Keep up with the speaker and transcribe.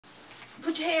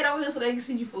Put your head over here so they can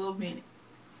see you for a minute.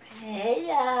 Hey,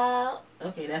 y'all.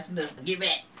 Okay, that's enough. Get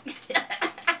back.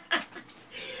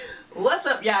 What's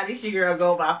up, y'all? This your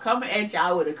girl Goldmouth coming at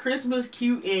y'all with a Christmas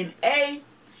Q&A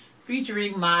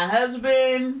featuring my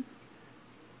husband.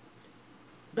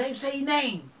 Babe, say your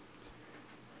name.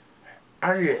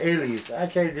 I need an alias. I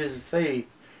can't just say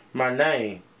my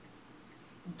name.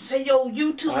 Say your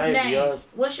YouTube name.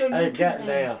 What's your YouTube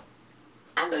name?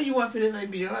 I know you want for this,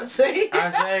 ain't Beyonce.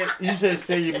 I say, you said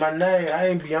say my name. I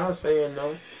ain't Beyonce,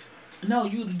 no. No,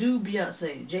 you the dude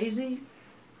Beyonce. Jay-Z.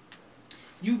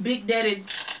 You Big Daddy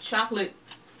chocolate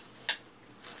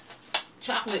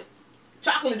dropper.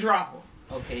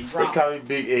 Okay, dropper. They call me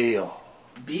Big L.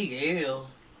 Big L.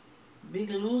 Big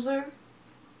loser?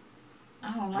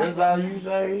 I don't like that. That's all you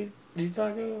say? You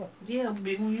talking about? Yeah,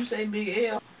 big when you say Big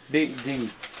L. Big D.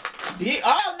 Big,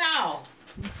 oh no!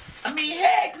 I mean,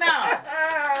 heck no!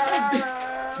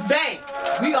 Babe,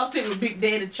 we gonna stick with Big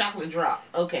Daddy chocolate drop.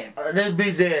 Okay. That's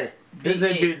Big Daddy. This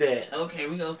ain't Big Daddy. Okay,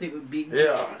 we gonna stick with Big Daddy.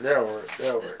 Yeah, that'll work.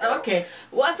 That'll work. Okay,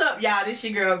 what's up, y'all? This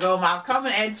your girl Goldmouth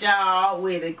coming at y'all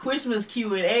with a Christmas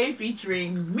Q&A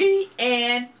featuring me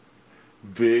and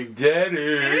Big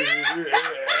Daddy.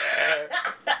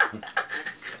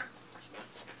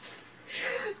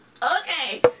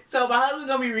 Okay, so my husband's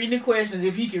gonna be reading the questions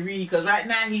if he can read, cause right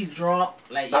now he's drunk.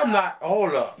 Like I'm not.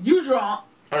 Hold up. You drunk?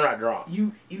 I'm not drunk.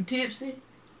 You tipsy?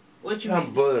 What you?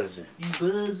 I'm buzzing. You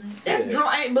buzzing? That's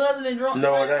drunk. Ain't buzzing and drunk.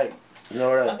 No, it ain't.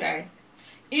 No, it ain't. Okay.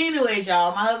 Anyways,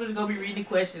 y'all, my husband's gonna be reading the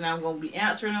question. I'm gonna be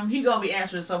answering them. He gonna be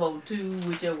answering some of them too,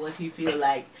 whichever ones he feel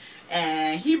like.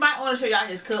 And he might want to show y'all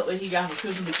his cup that he got for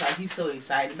Christmas because he's so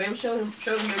excited. Baby, show him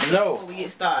your cup before we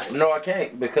get started. No, I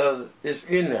can't because it's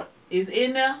in there. It's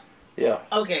in there? Yeah.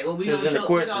 Okay, well, we're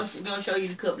gonna show you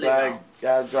the cup later on.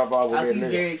 Gotta drop off with it. He's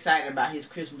very excited about his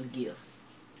Christmas gift.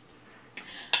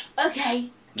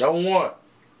 Okay. No one.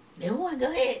 No one, go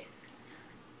ahead.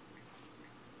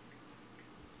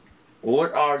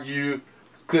 What are you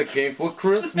cooking for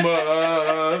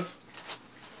Christmas?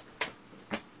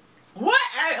 What?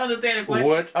 I didn't understand the question.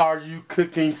 What are you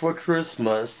cooking for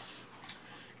Christmas?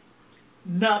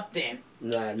 Nothing.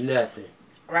 Nah, nothing.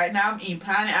 Right now I'm eating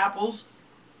pineapples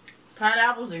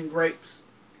and grapes.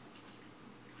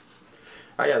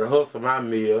 I gotta hustle my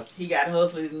meal. He got to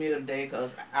hustle his meal today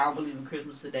because I don't believe in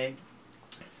Christmas today.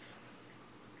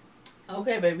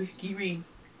 Okay, baby, keep reading.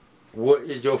 What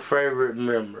is your favorite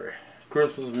memory?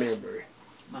 Christmas memory.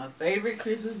 My favorite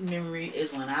Christmas memory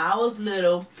is when I was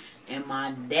little and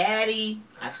I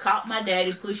caught my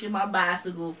daddy pushing my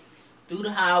bicycle through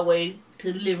the highway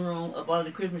to the living room up under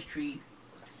the Christmas tree.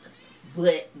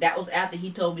 But that was after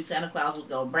he told me Santa Claus was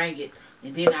going to bring it.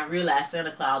 And then I realized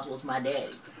Santa Claus was my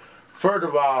daddy. First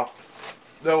of all,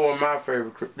 that wasn't my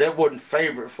favorite. That wasn't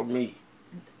favorite for me.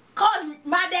 Cause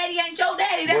my daddy ain't your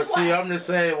daddy. That's why. See, I'm just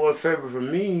saying it was favorite for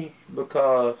me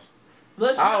because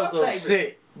I was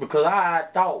upset because I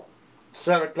thought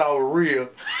Santa Claus was real.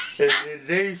 And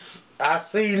I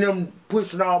seen them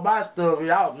pushing all my stuff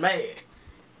and I was mad.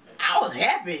 I was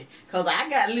happy because I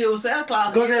got to live with Santa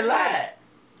Claus. Because they lied.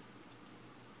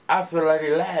 I feel like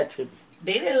they lied to me.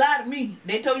 They didn't lie to me.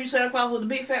 They told you Santa Claus was a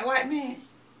big fat white man.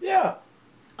 Yeah.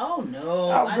 Oh no!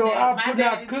 I was putting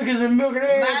out cookies and milk and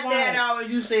everything. My dad always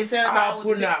used to say Santa Claus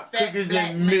was a big fat cookies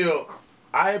and milk.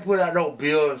 I ain't put out no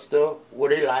bill and stuff. What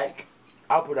they like.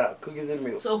 I put out cookies and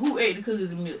milk. So who ate the cookies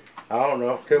and milk? I don't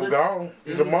know. They were gone.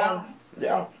 Your mom.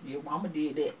 Yeah. Your mama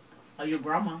did that. Or your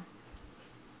grandma.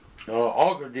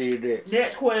 Uncle did that.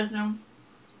 Next question.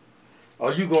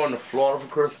 Are you going to Florida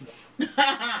for Christmas?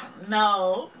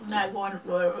 No, I'm not going to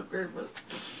Florida for Christmas.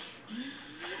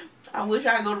 I wish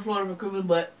I could go to Florida for Christmas,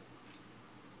 but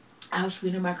I was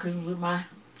spending my Christmas with my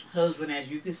husband. As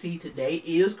you can see, today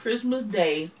is Christmas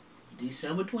Day,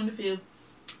 December 25th,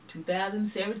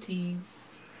 2017.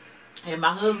 And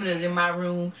my husband is in my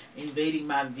room invading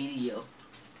my video.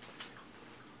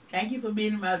 Thank you for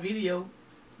being in my video.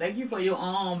 Thank you for your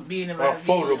arm being in my video.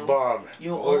 Photo bombing.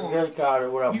 Your arm. That's called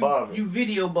it what I bombing. You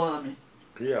video bombing.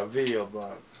 Yeah, video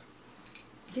bombing.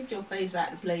 Get your face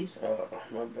out the place.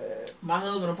 My bad. My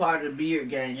husband a part of the beard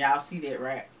gang. Y'all see that,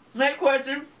 right? Next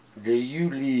question. Do you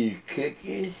leave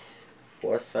cookies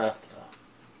for Santa?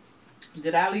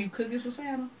 Did I leave cookies for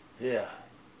Santa? Yeah.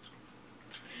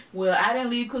 Well, I didn't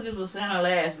leave cookies for Santa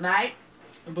last night,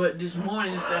 but this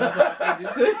morning Santa Claus ate the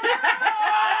cookies.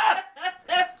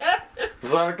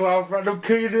 Santa Claus brought them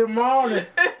cookies in the morning.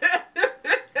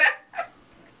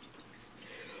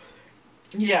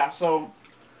 Yeah, so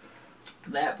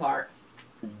that part.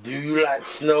 Do you like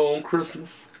snow on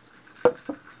Christmas?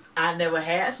 I never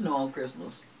had snow on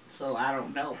Christmas, so I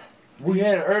don't know. We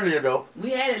had it earlier though.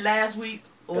 We had it last week.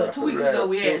 Well, 2 weeks ago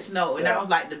we had snow, and that was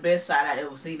like the best sight I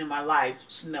ever seen in my life.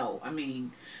 Snow. I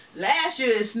mean, last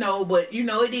year it snowed, but you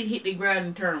know it didn't hit the ground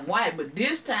and turn white. But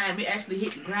this time it actually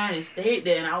hit the ground and stayed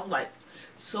there, and I was like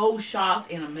so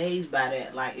shocked and amazed by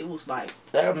that. Like it was like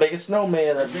that'll make a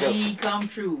snowman. A dream come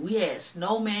true. We had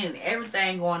snowmen and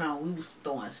everything going on. We was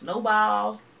throwing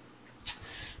snowballs.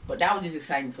 But that was just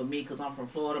exciting for me because I'm from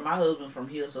Florida. My husband's from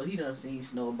here, so he done seen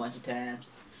snow a bunch of times.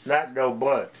 Not no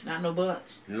bunch. Not no bunch?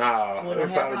 Nah, So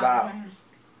it's probably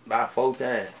about 4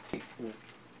 times.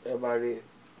 That's about it.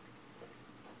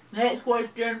 Next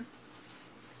question.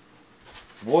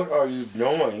 What are you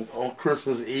doing on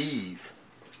Christmas Eve?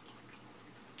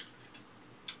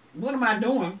 What am I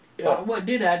doing? What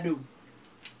did I do?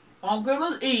 On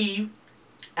Christmas Eve,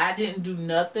 I didn't do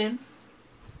nothing.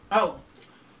 Oh,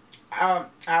 I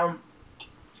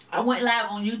went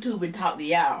live on YouTube and talked to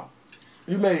y'all.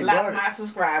 You made a lot of my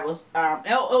subscribers.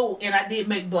 Oh, and I did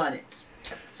make bonnets.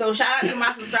 So shout out to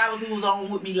my subscribers who was on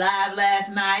with me live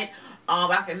last night.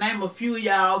 I can name a few of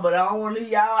y'all, but I don't want to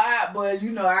leave y'all out. But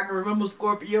you know, I can remember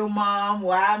Scorpio Mom,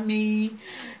 Why Me,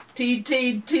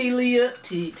 T-Leah.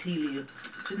 The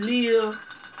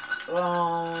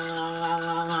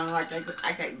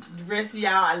rest of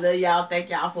y'all, I love y'all. Thank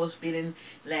y'all for spending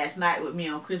last night with me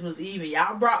on Christmas Eve. And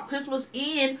y'all brought Christmas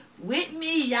in with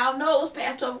me. Y'all know it was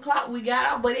past 12 o'clock. We got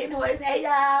out. But anyways, hey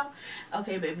y'all.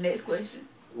 Okay, baby, next question.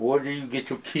 What do you get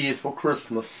your kids for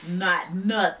Christmas? Not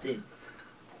nothing.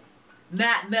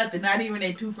 Not nothing. Not even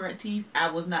their 2 front teeth. I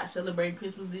was not celebrating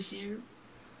Christmas this year.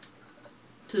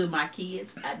 To my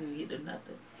kids, I didn't get them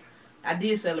nothing. I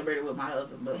did celebrate it with my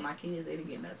husband, but my kids, they didn't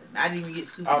get nothing. I didn't even get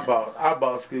Scooby. I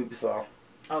bought Scooby something.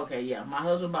 Okay, yeah. My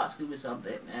husband bought Scooby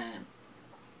something, and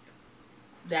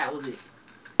that was it.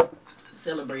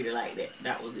 Celebrated like that.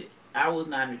 That was it. I was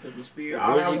not in the Christmas spirit.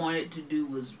 All I wanted to do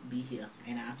was be here,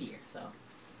 and I'm here. So,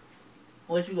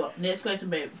 what you want? Next question,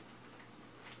 baby.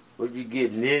 What you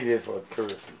get Nivea for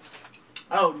Christmas?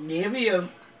 Oh, Nivea.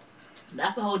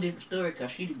 That's a whole different story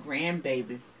because she the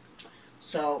grandbaby.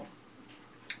 So,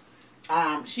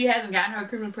 she hasn't gotten her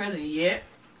Christmas present yet.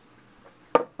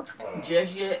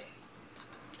 Just yet.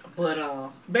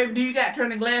 But, baby, do you got to turn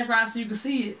the glass around so you can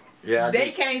see it? Yeah,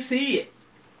 They can't see it.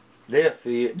 They'll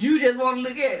see it. You just want to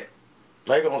look at it.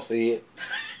 They gonna see it.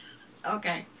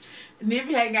 Okay.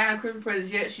 Nivea hasn't got her Christmas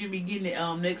present yet. She'll be getting it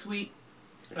next week.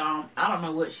 I don't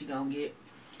know what she gonna get.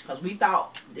 Because we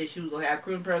thought that she was going to have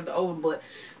Christmas present to open, but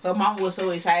her mom was so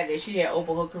excited that she had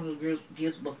opened her Christmas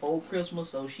gifts before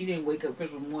Christmas, so she didn't wake up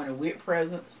Christmas morning with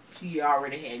presents. She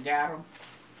already had got them.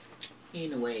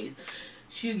 Anyways,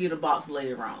 she'll get a box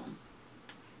later on.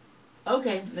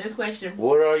 Okay, next question.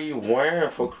 What are you wearing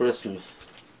for Christmas?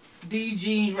 These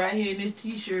jeans right here in this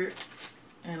t-shirt,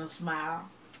 and a smile,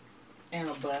 and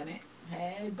a bonnet.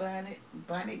 Hey,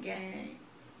 bonnet gang.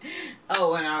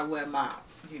 Oh, and I wear my,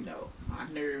 you know, my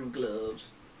nerve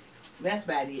gloves. That's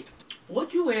about it.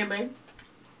 What you wearing, baby?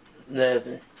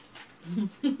 Nothing.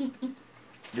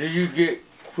 Did you get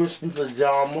Christmas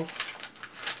pajamas?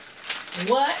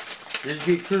 What? Did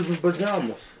you get Christmas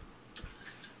pajamas?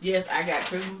 Yes, I got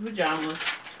Christmas pajamas,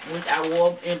 which I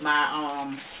wore in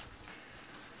my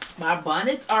my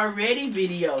bonnets are ready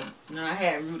video. And I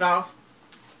had a Rudolph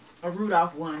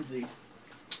onesie.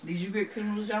 Did you get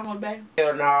Christmas pajamas, baby?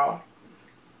 Hell no.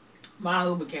 My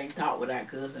husband can't talk with that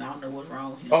cousin. I don't know what's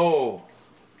wrong with him. Oh.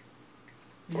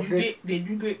 Did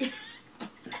you get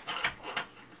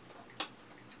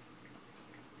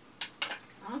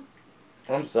huh?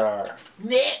 I'm sorry.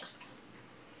 Next.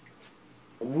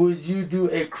 Would you do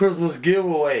a Christmas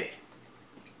giveaway?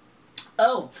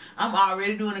 Oh, I'm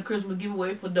already doing a Christmas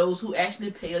giveaway for those who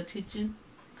actually pay attention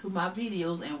to my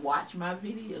videos and watch my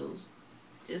videos.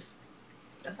 That's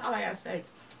all I gotta say.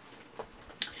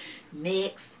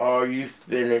 Next. Are you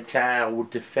spending time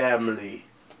with the family?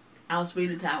 I'm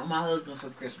spending time with my husband for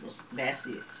Christmas. That's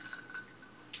it.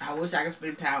 I wish I could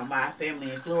spend time with my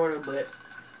family in Florida, but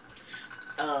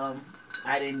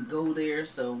I didn't go there,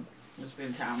 so I'm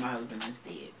spending time with my husband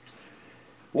instead.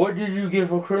 What did you get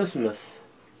for Christmas?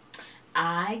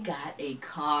 I got a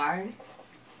card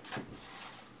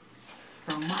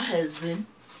from my husband,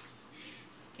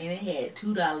 and it had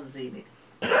 $2 in it.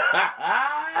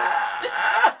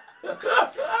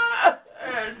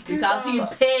 Because he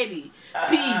petty.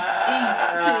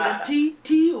 P-E-to-the-T-T-Y.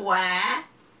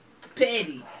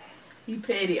 Petty. He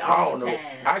petty all the time.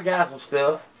 I got some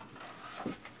stuff.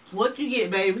 What you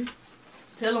get, baby?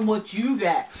 Tell them what you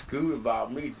got. Scooby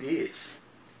bought me this.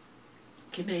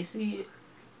 Can they see it?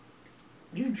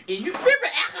 You dripping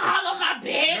alcohol on my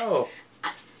bed? No.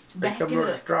 Back it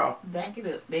up. Straw. Back it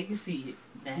up. They can see it.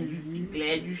 Now you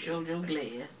glad you showed your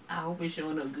glass. I hope it's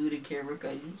showing up good in camera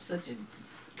because you such a...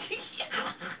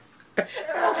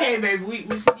 Okay, baby,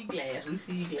 we see your glass. We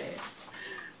see your glass.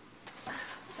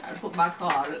 I put my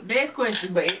card up. Next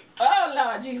question, babe. Oh,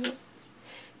 Lord Jesus.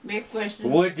 Next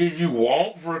question. What did you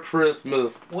want for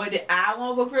Christmas? What did I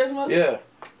want for Christmas? Yeah.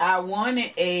 I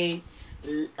wanted a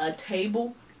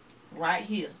table right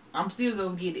here. I'm still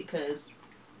going to get it because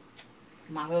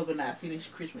my husband not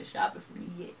finished Christmas shopping for me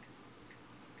yet.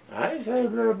 I ain't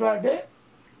saying nothing about that.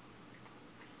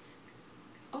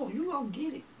 Oh, you going to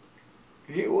get it.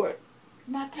 Get what?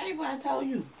 My table, I told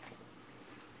you.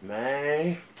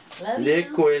 Man. Love Next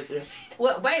you. question.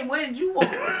 What, babe, what did you want?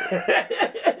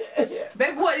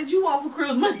 Babe, what did you want for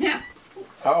Christmas?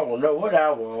 I don't know what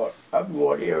I want. I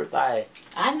want everything.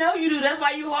 I know you do. That's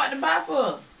why you hard to buy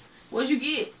for. What'd you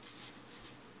get?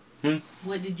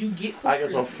 What did you get for Christmas? I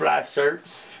got some fly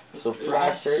shirts. Some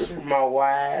fly shirts for my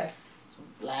wife. Some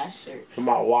fly shirts. For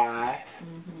my wife.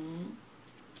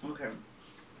 Okay.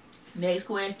 Next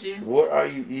question. What are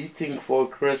you eating for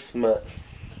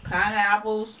Christmas?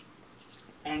 Pineapples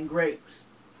and grapes.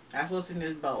 That's what's in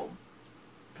this bowl.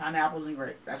 Pineapples and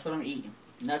grapes. That's what I'm eating.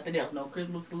 Nothing else. No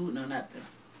Christmas food. No nothing.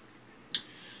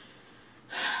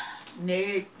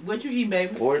 Ned, what you eating,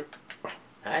 baby? What?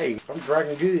 Hey, I'm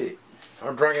drinking good.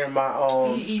 I'm drinking my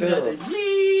own You eat nothing.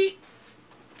 Bleed.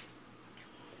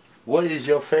 What is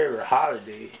your favorite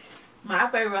holiday? My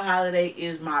favorite holiday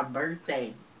is my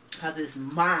birthday. Because it's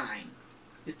mine.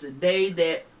 It's the day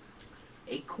that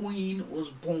a queen was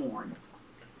born.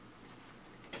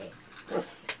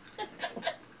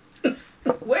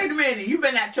 Wait a minute. You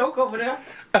better not choke over there.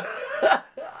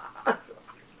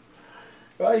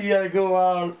 Why you gotta go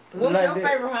on? What's like your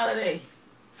favorite holiday?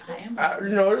 You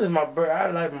know, this is my birthday. I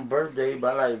like my birthday,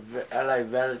 but I like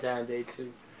Valentine's Day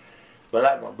too. But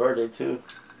I like my birthday too.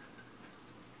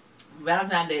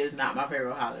 Valentine's Day is not my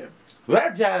favorite holiday.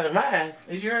 Valentine's is mine.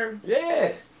 Is yours?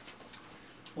 Yeah.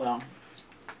 Well,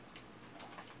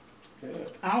 Yeah.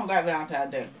 I don't like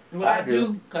Valentine's Day. Well, I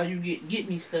do, because you get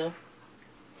me stuff.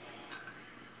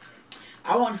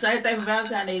 I want the same thing for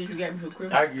Valentine's Day that you got me for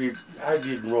Christmas. I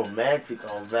get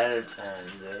romantic on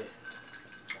Valentine's Day.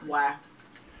 Why?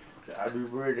 I be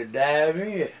ready to dive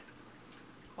in.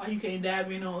 Why you can't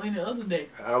dive in on any other day?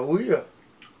 I will.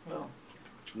 Well,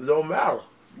 It don't matter.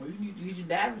 well, you need to get your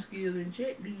diving skills in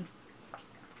check, dude.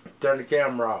 Turn the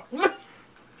camera off.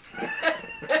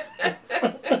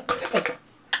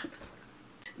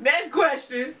 Next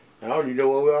question. I don't even know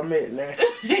where I'm at now.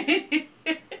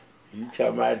 You talking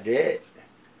about that?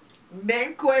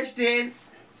 Next question.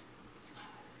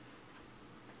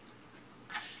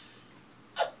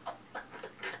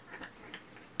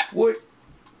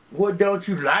 What don't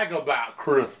you like about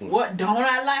Christmas? What don't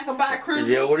I like about Christmas?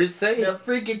 Yeah, what it say? The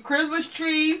freaking Christmas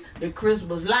trees, the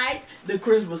Christmas lights, the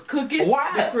Christmas cookies,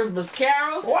 Why? the Christmas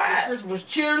carols, Why? the Christmas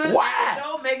children. Why? They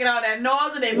don't making all that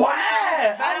noise and they Why?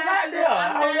 I like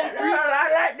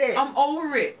that. I'm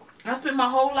over it. I spent my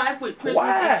whole life with Christmas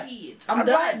and kids. I'm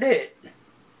done. Like that.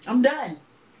 I'm done.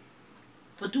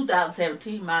 For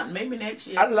 2017, maybe next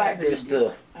year. I like that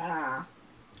stuff.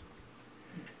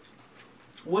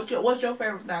 What's your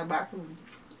favorite thing about Christmas?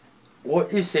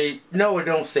 What it say? No, it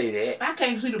don't say that. I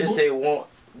can't see the book. It say what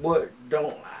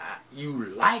don't you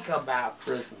like about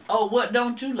Christmas? Oh, what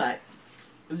don't you like?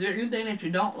 Is there anything that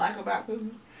you don't like about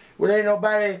Christmas? Well, ain't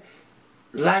nobody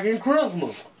liking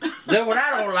Christmas. That's what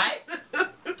I don't like.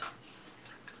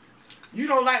 You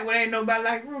don't like what ain't nobody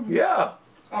like Christmas? Yeah.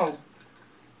 Oh.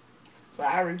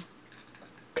 Sorry.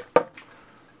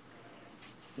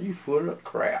 You full of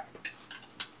crap.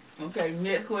 Okay,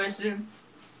 next question.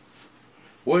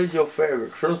 What is your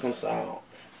favorite Christmas song?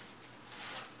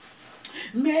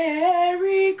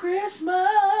 Merry Christmas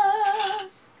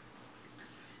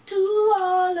to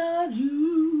all of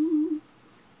you.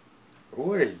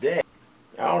 What is that?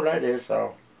 I don't like that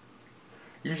song.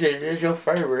 You said that's your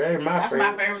favorite. That ain't my favorite.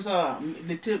 That's my favorite song.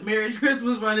 Merry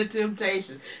Christmas by The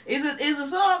Temptations. Is the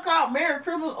song called Merry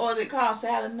Christmas or is it called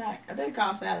Silent Night? I think it's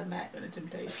called Silent Night by The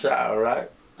Temptations. Sound right.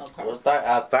 Okay. Well,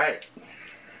 I think.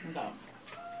 Okay.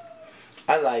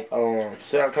 I like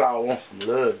Santa Claus Wants Some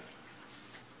Love.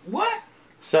 What?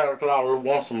 Santa Claus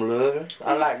Wants Some Love.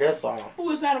 I like that song.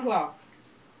 Who is Santa Claus?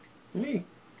 Me.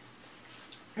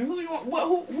 And who you want?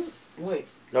 What? Who? Wait.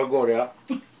 Don't go there.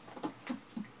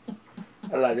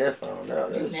 I like that song.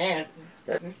 You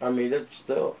nasty. I mean, that's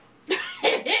stuff.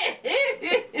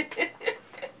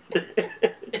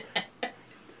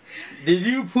 Did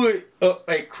you put up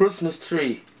a Christmas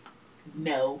tree?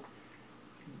 No.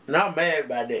 And I'm mad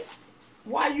about that.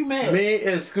 Why you mad? Me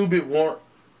and Scooby want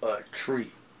a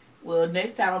tree. Well,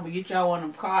 next time I'm gonna get y'all one of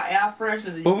them car air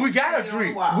fresheners. But we got a tree.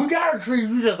 We got a tree.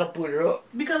 You just have to put it up.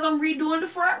 Because I'm redoing the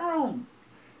front room.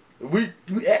 We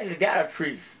actually got a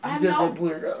tree. You just have to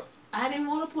put it up. I didn't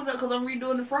want to put it up because I'm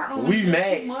redoing the front room. We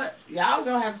mad. Y'all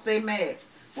gonna have to stay mad.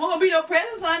 Won't gonna be no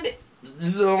presents Sunday.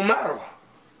 It don't matter.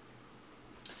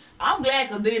 I'm glad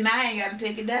because then I ain't got to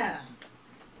take it down.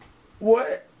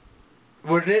 What?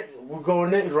 We're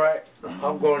going next, right?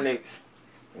 I'm going next.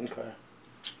 Okay.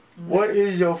 What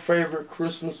is your favorite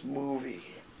Christmas movie?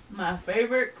 My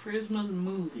favorite Christmas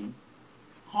movie?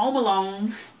 Home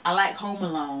Alone. I like Home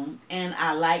Alone. And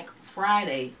I like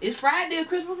Friday. Is Friday a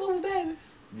Christmas movie, baby?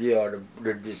 Yeah,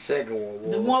 the second one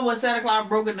was. The one where Santa Claus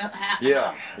broke in the house.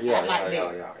 Yeah.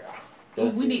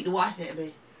 We need to watch that,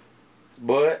 baby.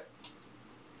 But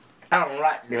I don't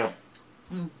like them.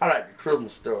 I like the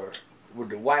Christmas Story with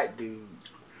the white dude,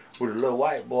 with the little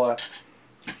white boy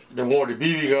that wanted the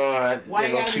BB gun. Why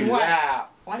they gotta be white?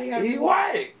 Why they gotta be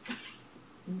white?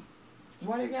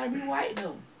 Why they gotta be white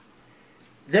though?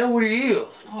 That's what he is.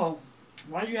 Oh,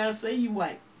 why you gotta say you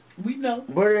white? We know.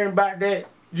 But it ain't about that.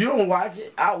 You don't watch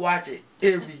it. I watch it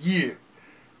every year,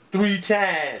 3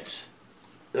 times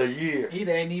a year. It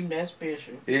ain't even that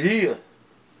special. It is.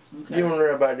 Okay. You don't know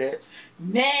about that.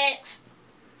 Next.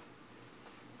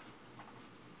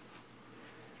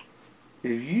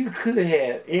 If you could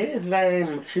have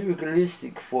anything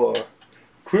materialistic for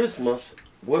Christmas,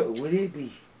 what would it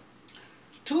be?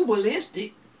 Too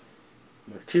ballistic.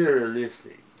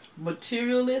 Materialistic.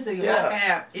 Materialistic. If I could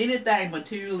have anything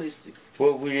materialistic.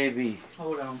 What would it be?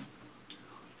 Hold on.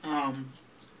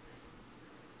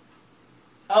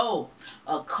 Oh,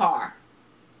 a car.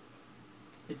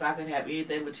 If I could have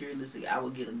anything materialistic, I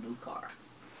would get a new car.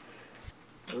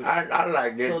 I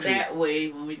like that so too. That way,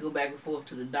 when we go back and forth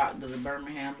to the doctor, to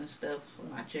Birmingham and stuff, for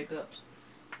my checkups,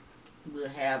 we'll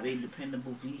have a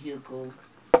dependable vehicle.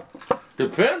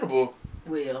 Dependable?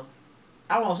 Well,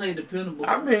 I won't say dependable.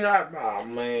 I mean, oh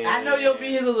man. I know your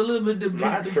vehicle's a little bit dependable.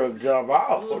 My truck jump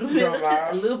off.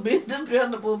 A little bit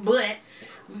dependable, but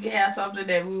we can have something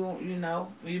that we won't,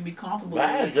 we'll be comfortable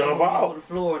with. Jump off. Go to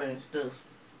Florida and stuff.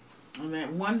 I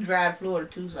mean, one drive to Florida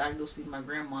too, so I can go see my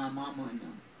grandma and mama and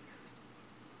them.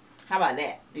 How about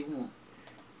that? They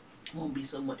won't be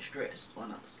so much stress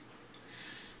on us.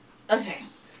 Okay.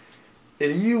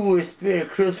 If you would spend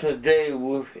Christmas Day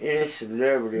with any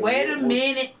celebrity. Wait a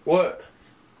minute. What?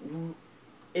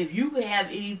 If you could have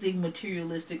anything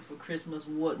materialistic for Christmas,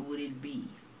 what would it be?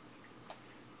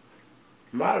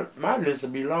 My list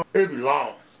would be long. It'd be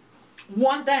long.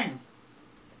 One thing.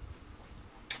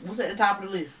 What's at the top of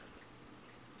the list?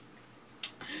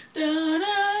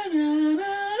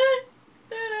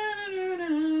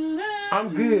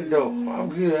 I'm good though. I'm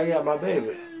good. I got my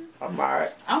baby. I'm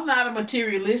alright. I'm not a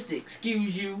materialistic.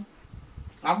 Excuse you.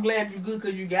 I'm glad you're good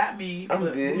because you got me. I'm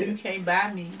good. You can't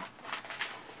buy me.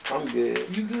 I'm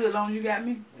good. You good as long as you got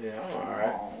me? Yeah, I'm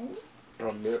alright.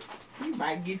 I'm good. We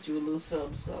might get you a little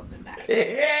something tonight.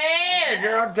 Yeah, that's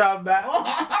what I'm talking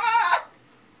about.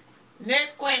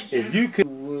 Next question. If you could,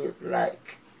 who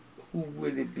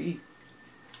would it be?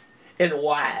 And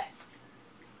why?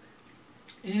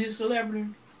 Any celebrity?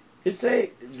 That's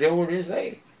what it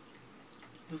say.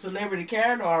 The celebrity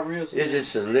character or a real celebrity? It's a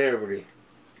celebrity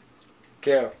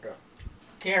character.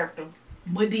 Character.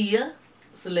 Medea,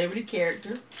 celebrity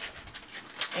character.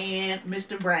 And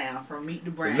Mr. Brown from Meet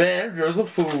the Brown. Man, there's a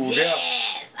fool.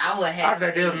 Yes! I would have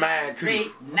a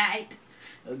great night,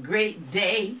 a great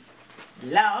day.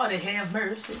 Lord have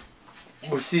mercy.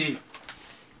 Well, see,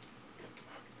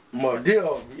 Medea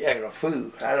be acting a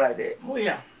fool. I like that. Oh,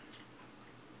 yeah.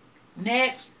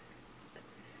 Next.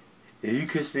 If you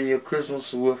could spend your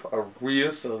Christmas with a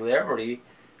real celebrity,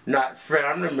 not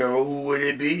family member, who would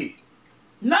it be?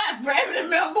 Not family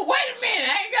member? Wait a minute.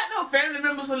 I ain't got no family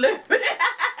member celebrity.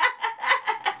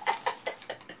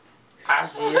 I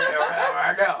see that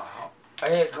right now.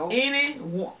 There you go.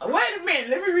 Wait a minute.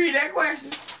 Let me read that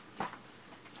question.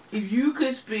 If you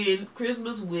could spend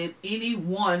Christmas with any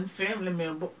one family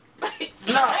member,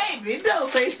 no, baby, don't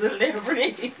say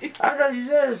celebrity. I thought you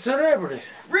said celebrity.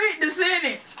 Read the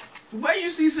sentence. Where you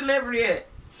see celebrity at?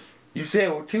 You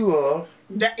said with 2 of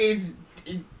them. That is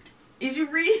you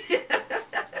read?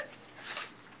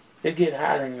 It get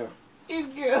hot in here.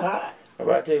 It's good hot. I'm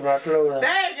about to take my clothes off.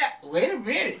 Wait a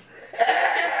minute.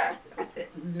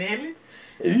 Nelly?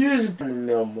 If you was a family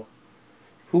member,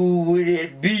 who would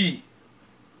it be?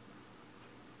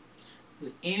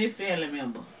 With any family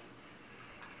member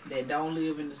that don't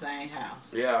live in the same house.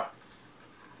 Yeah.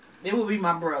 It would be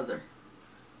my brother.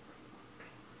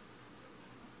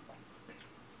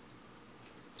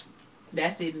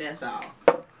 That's it and that's all.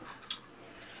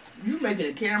 You making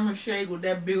a camera shake with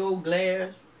that big old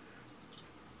glass.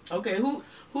 Okay, who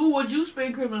would you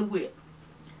spend Christmas with?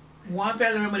 One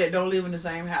family member that don't live in the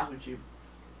same house with you.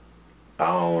 I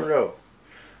don't know.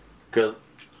 Cause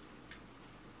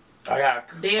I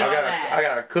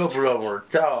got a couple of them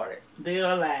retarded. They're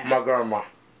alive. My grandma.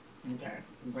 Okay,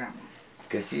 grandma.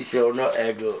 Cause she showed up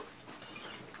act up.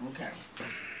 Okay.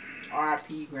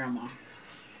 R.I.P. grandma.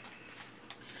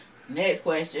 Next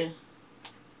question.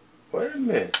 Wait a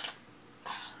minute.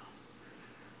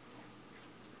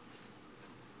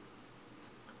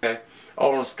 Okay.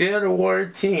 On a scale of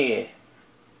 1 to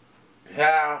 10,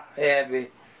 how happy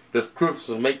does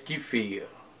Christmas make you feel?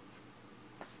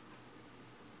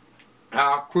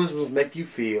 How Christmas make you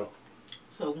feel?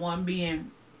 So 1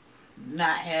 being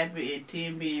not happy and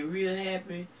 10 being real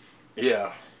happy?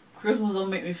 Yeah. Christmas don't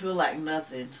make me feel like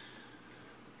nothing.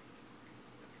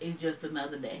 It's just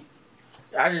another day.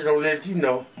 I just don't let you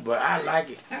know, but I like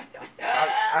it.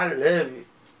 I love it.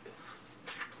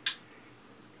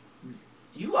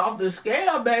 You off the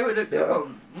scale, baby. Yeah.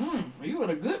 You in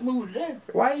a good mood today.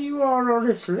 Why you all on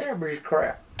this celebrity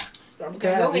crap?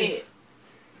 Okay, go ahead.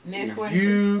 Next question.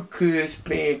 You could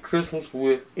spend Christmas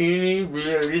with any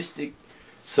realistic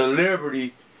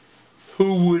celebrity,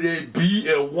 who would it be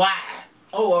and why?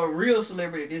 Oh, a real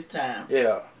celebrity this time.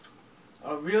 Yeah.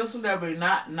 A real celebrity,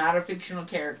 not a fictional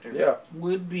character. Yeah.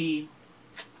 Would be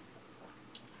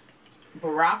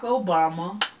Barack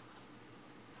Obama.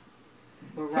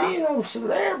 He ain't no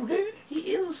celebrity. He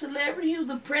is a celebrity. He was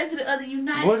the president of the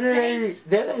United States.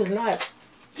 That is not.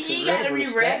 He ain't got to be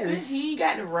rapping. He ain't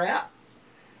got to rap.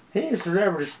 He ain't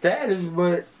celebrity status,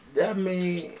 but that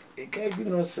mean it can't be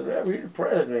no celebrity. He the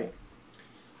president.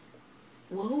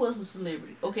 Well, who was a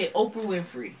celebrity? Okay, Oprah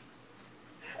Winfrey.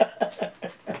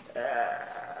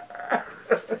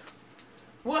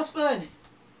 What's funny?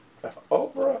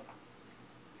 Oprah.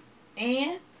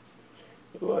 And?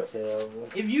 Whatever.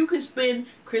 If you could spend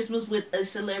Christmas with a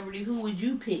celebrity, who would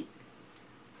you pick?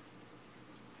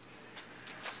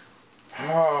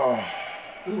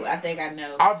 Ooh, I think I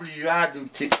know. I believe I do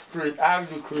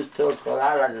Chris Tucker because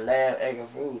I like to laugh acting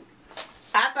fool.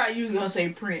 I thought you were going to say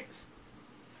Prince.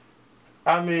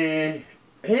 I mean,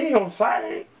 he ain't gonna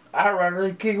sing. I'd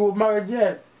rather kick it with Michael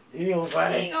Jackson. He ain't gonna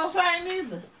sing. He ain't gonna sing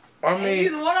neither. I mean,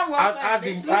 either one I'm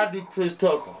gonna I do Chris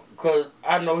Tucker because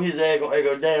I know his ass gonna act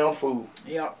a damn fool.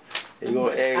 Yep. He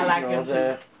gonna act, I like you know what I'm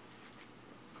saying?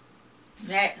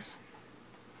 Next.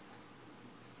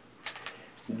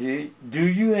 Do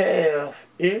you have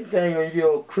anything on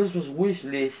your Christmas wish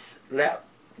list? Wait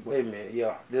a minute,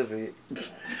 yeah, this is it.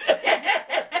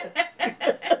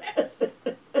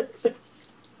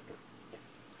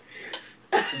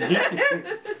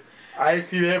 I didn't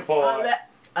see that part.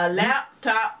 A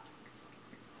laptop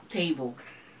table.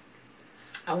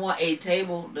 I want a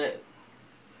table that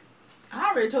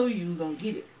I already told you was gonna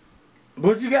get it.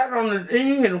 But you got it on the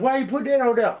end. Why you put that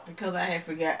on there? Because I had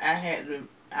forgot.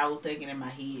 I was thinking in my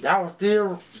head. I was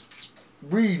still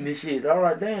reading this shit. All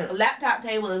right, damn. A laptop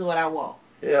table is what I want.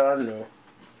 Yeah, I know.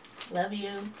 Love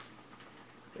you.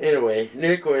 Anyway,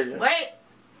 next question. Wait.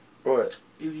 What?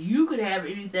 If you could have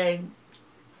anything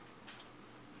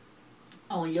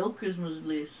on your Christmas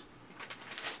list,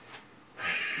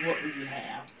 what would you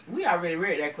have? We already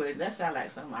read that question. That sounds like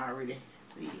something I already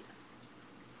see.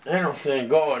 Ain't no thing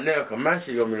going there because my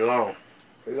shit gonna be long.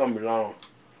 It's gonna be long.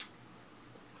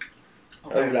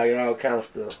 Okay. I'll be like all kind of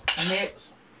stuff.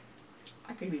 Next.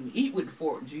 I can't even eat with the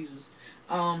fork, Jesus.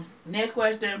 Next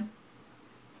question.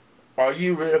 Are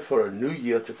you ready for the new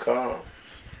year to come?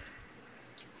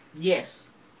 Yes.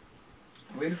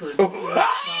 I'm ready for the new year to come.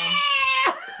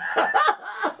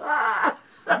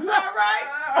 You alright?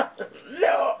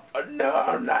 No,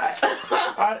 I'm not.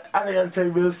 I gotta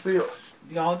take me a sip.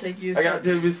 You gonna take your sip? I gotta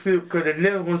take me a sip because the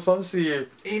next one's some serious.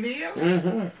 It is?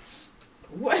 Mm-hmm.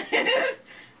 What is?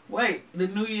 Wait, the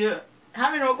new year.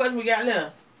 How many more questions we got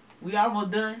left? We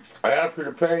almost done? I gotta put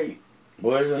the pay.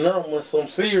 Boy, there's another one, some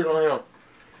serious on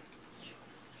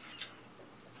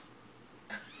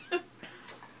him.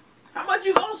 How much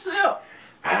you gonna sip?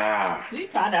 These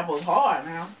pineapples hard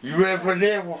now. You ready for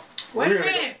that one? Wait a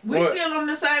minute. We're still on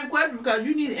the same question because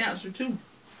you need to answer too.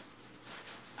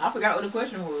 I forgot what the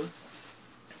question was.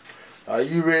 Are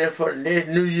you ready for the next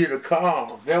new year to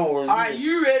come? Are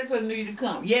you ready for the new year to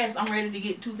come? Yes, I'm ready to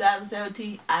get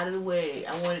 2017 out of the way.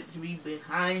 I want it to be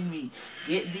behind me.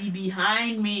 Get thee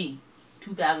behind me.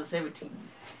 2017.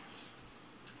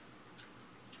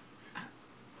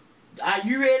 Are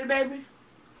you ready, baby?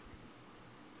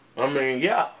 I mean,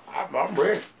 yeah, I'm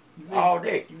ready. All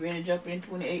day. You ready to jump in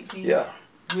 2018? Yeah.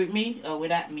 With me or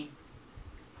without me?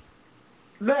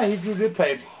 Nah, he threw the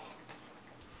paper.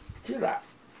 Chill out.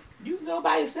 You can go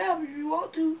by yourself if you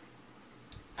want to.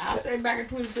 I'll stay back in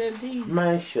 2017.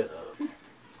 Man, shut up.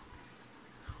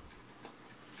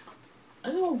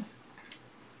 Oh.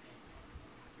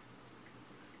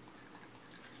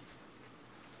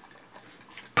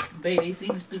 Baby, they see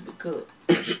the stupid cup.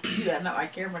 You gotta knock my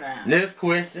camera down. Next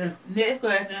question. Next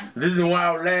question. This is the one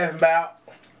I was laughing about.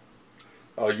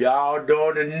 Are y'all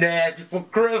doing the nasty for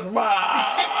Christmas?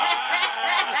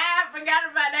 I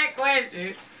forgot about that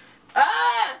question.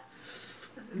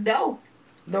 No.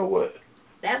 No what?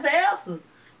 That's the answer.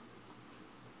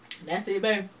 That's it,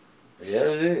 baby. Yeah,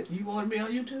 that's it. You want to be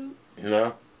on YouTube?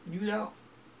 No. You don't?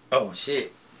 Oh,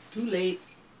 shit. Too late.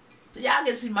 So y'all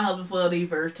get to see my husband for the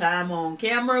first time on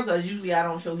camera, because usually I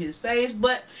don't show his face,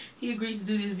 but he agreed to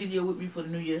do this video with me for the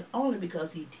New Year only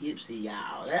because he tipsy,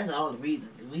 y'all. That's the only reason.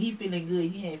 When he feeling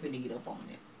good, he ain't finna get up on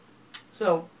it.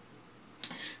 So,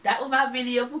 that was my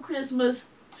video for Christmas.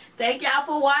 Thank y'all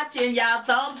for watching. Y'all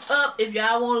thumbs up if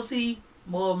y'all want to see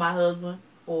more of my husband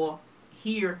or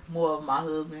hear more of my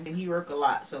husband. And he work a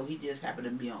lot, so he just happened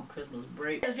to be on Christmas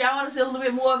break. If y'all want to see a little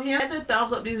bit more of him,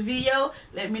 thumbs up this video.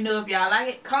 Let me know if y'all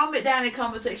like it. Comment down in the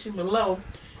comment section below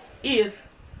if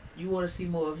you want to see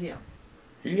more of him.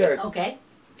 You gotta okay.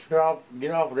 Get off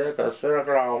of that, because Santa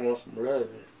Claus wants some blood.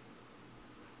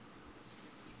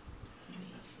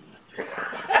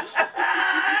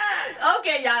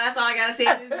 Okay, y'all, that's all I gotta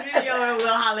say in this video, and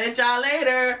we'll holler at y'all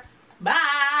later.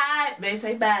 Bye. Baby,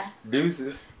 say bye.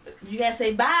 Deuces. You gotta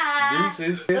say bye.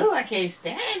 Deuces. Oh, I can't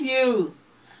stand you.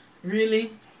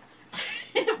 Really?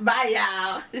 Bye,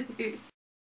 y'all.